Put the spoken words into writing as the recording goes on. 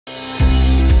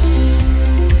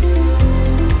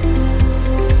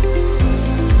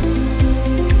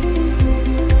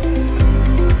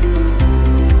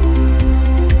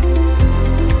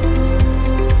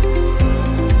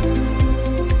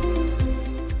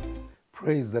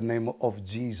Praise the name of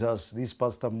Jesus. This is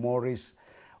Pastor Morris,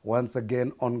 once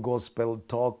again on Gospel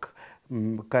Talk.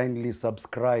 Kindly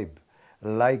subscribe,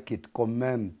 like it,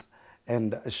 comment,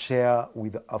 and share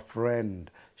with a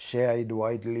friend. Share it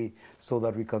widely so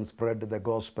that we can spread the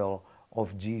gospel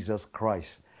of Jesus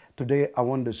Christ. Today, I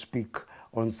want to speak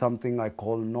on something I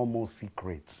call no more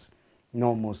secrets.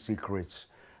 No more secrets.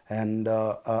 And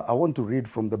I want to read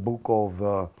from the book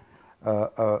of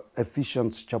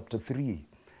Ephesians chapter 3.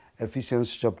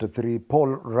 Ephesians chapter 3, Paul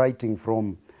writing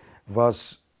from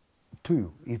verse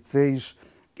 2. It says,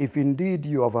 "If indeed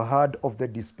you have heard of the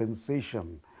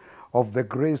dispensation of the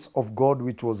grace of God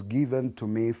which was given to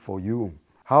me for you,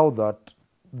 how that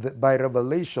by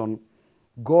revelation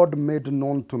God made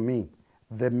known to me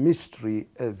the mystery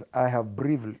as I have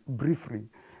briefly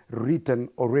written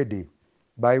already,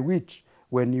 by which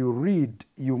when you read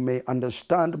you may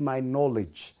understand my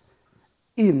knowledge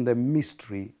in the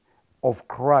mystery of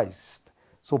Christ."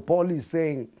 So Paul is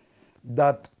saying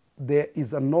that there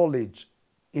is a knowledge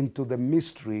into the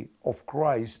mystery of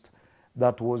Christ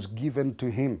that was given to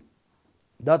him.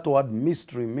 That word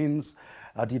mystery means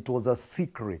that it was a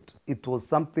secret. It was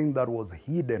something that was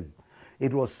hidden.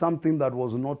 It was something that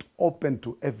was not open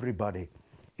to everybody.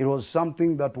 It was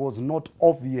something that was not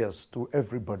obvious to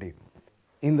everybody.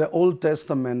 In the Old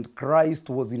Testament, Christ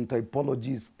was in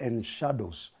typologies and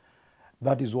shadows.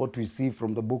 That is what we see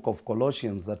from the book of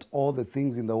Colossians, that all the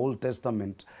things in the Old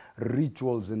Testament,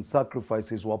 rituals and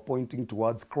sacrifices, were pointing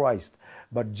towards Christ.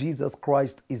 But Jesus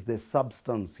Christ is the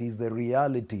substance. He's the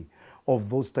reality of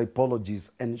those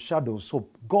typologies and shadows. So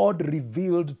God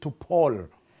revealed to Paul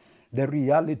the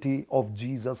reality of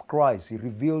Jesus Christ. He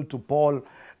revealed to Paul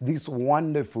this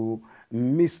wonderful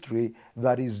mystery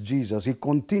that is Jesus. He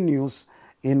continues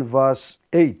in verse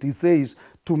 8. He says,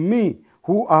 "To me,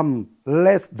 who am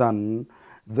less than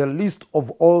the least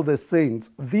of all the saints,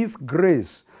 this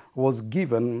grace was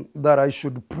given that I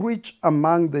should preach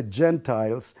among the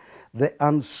Gentiles the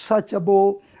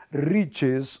unsearchable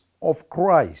riches of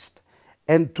Christ,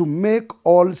 and to make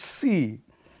all see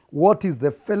what is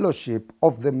the fellowship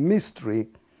of the mystery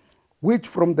which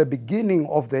from the beginning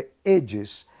of the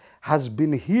ages has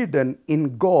been hidden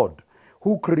in God,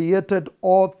 who created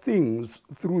all things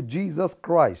through Jesus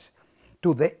Christ,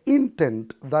 to the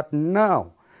intent that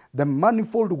now the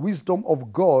manifold wisdom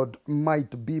of God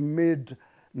might be made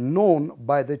known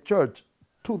by the church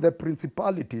to the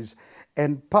principalities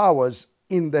and powers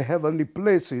in the heavenly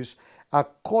places,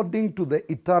 according to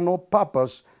the eternal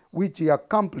purpose which he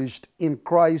accomplished in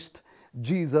Christ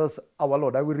Jesus our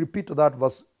Lord." I will repeat that,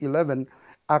 verse 11.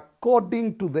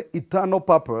 "According to the eternal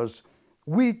purpose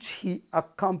which he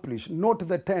accomplished," not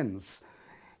the tense,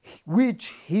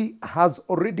 "which he has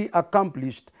already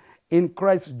accomplished in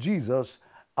Christ Jesus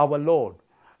our Lord."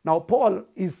 Now, Paul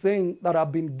is saying that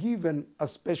I've been given a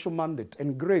special mandate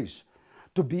and grace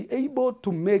to be able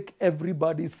to make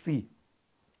everybody see.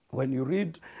 When you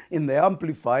read in the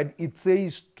Amplified, it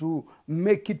says to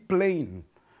make it plain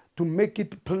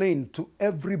to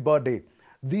everybody,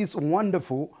 this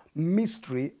wonderful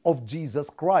mystery of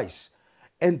Jesus Christ,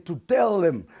 and to tell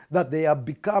them that they have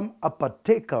become a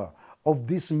partaker of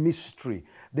this mystery.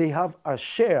 They have a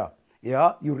share.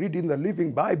 Yeah, you read in the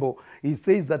Living Bible, it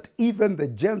says that even the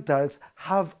Gentiles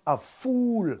have a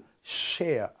full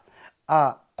share,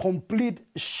 a complete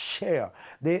share.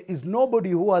 There is nobody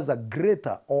who has a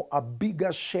greater or a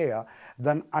bigger share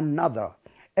than another.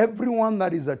 Everyone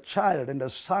that is a child and a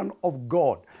son of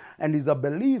God and is a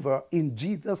believer in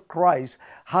Jesus Christ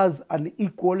has an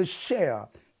equal share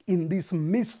in this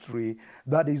mystery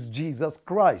that is Jesus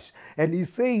Christ. And he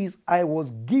says, I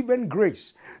was given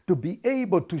grace to be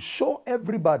able to show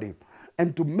everybody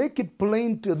and to make it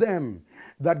plain to them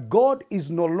that God is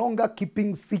no longer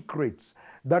keeping secrets,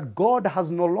 that God has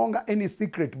no longer any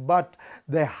secret, but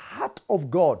the heart of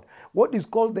God, what is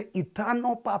called the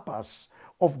eternal purpose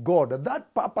of God,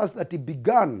 that purpose that he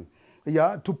began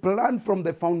to plan from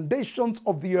the foundations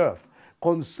of the earth,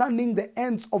 concerning the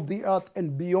ends of the earth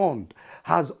and beyond,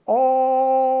 has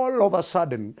all of a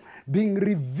sudden been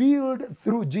revealed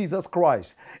through Jesus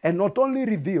Christ. And not only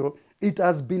revealed, it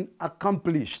has been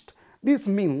accomplished. This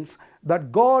means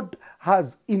that God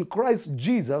has in Christ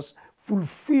Jesus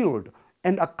fulfilled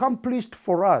and accomplished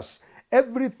for us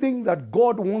everything that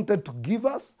God wanted to give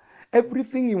us,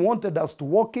 everything he wanted us to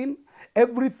walk in,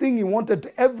 everything he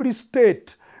wanted, every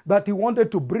state that he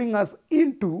wanted to bring us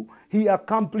into, he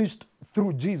accomplished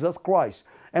through Jesus Christ.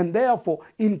 And therefore,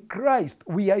 in Christ,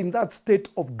 we are in that state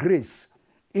of grace.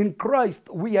 In Christ,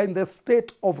 we are in the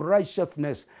state of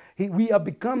righteousness. We have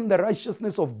become the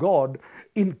righteousness of God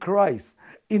in Christ.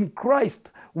 In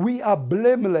Christ, we are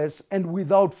blameless and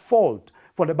without fault.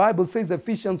 For the Bible says,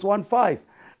 Ephesians 1:5,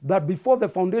 that before the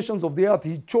foundations of the earth,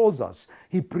 he chose us.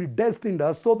 He predestined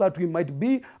us so that we might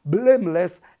be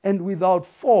blameless and without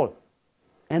fault.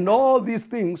 And all these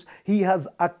things he has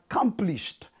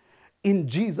accomplished in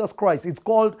Jesus Christ. It's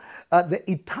called the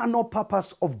eternal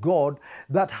purpose of God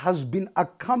that has been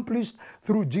accomplished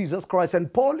through Jesus Christ.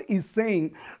 And Paul is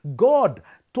saying, God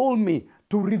told me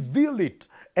to reveal it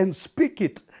and speak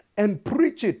it and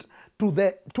preach it to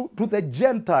the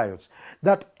Gentiles,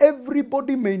 that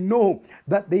everybody may know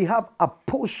that they have a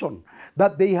portion,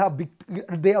 that they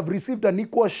have received an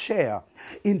equal share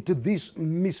into these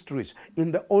mysteries.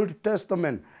 In the Old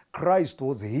Testament, Christ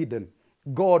was hidden.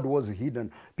 God was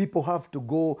hidden. People have to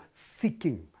go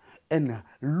seeking and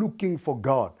looking for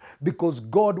God because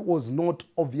God was not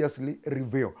obviously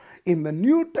revealed. In the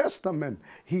New Testament,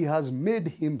 he has made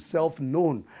himself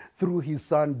known through his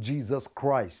son Jesus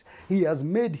Christ. He has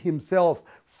made himself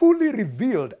fully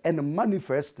revealed and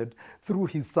manifested through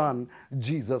his son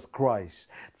Jesus Christ.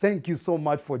 Thank you so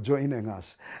much for joining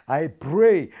us. I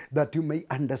pray that you may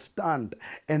understand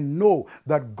and know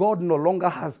that God no longer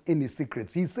has any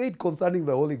secrets. He said concerning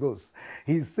the Holy Ghost,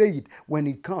 he said when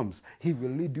he comes, he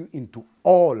will lead you into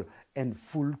all and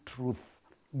full truth.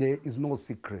 There is no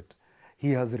secret.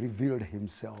 He has revealed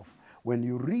himself. When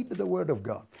you read the Word of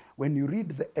God, when you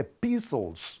read the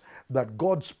epistles that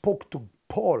God spoke to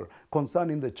Paul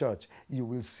concerning the church, you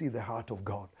will see the heart of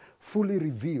God fully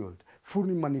revealed,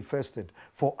 fully manifested,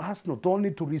 for us not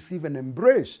only to receive and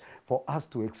embrace, for us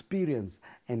to experience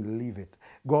and live it.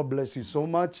 God bless you so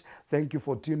much. Thank you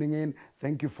for tuning in.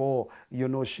 Thank you for,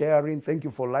 sharing. Thank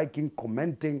you for liking,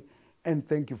 commenting, and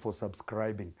thank you for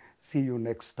subscribing. See you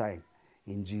next time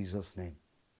in Jesus' name.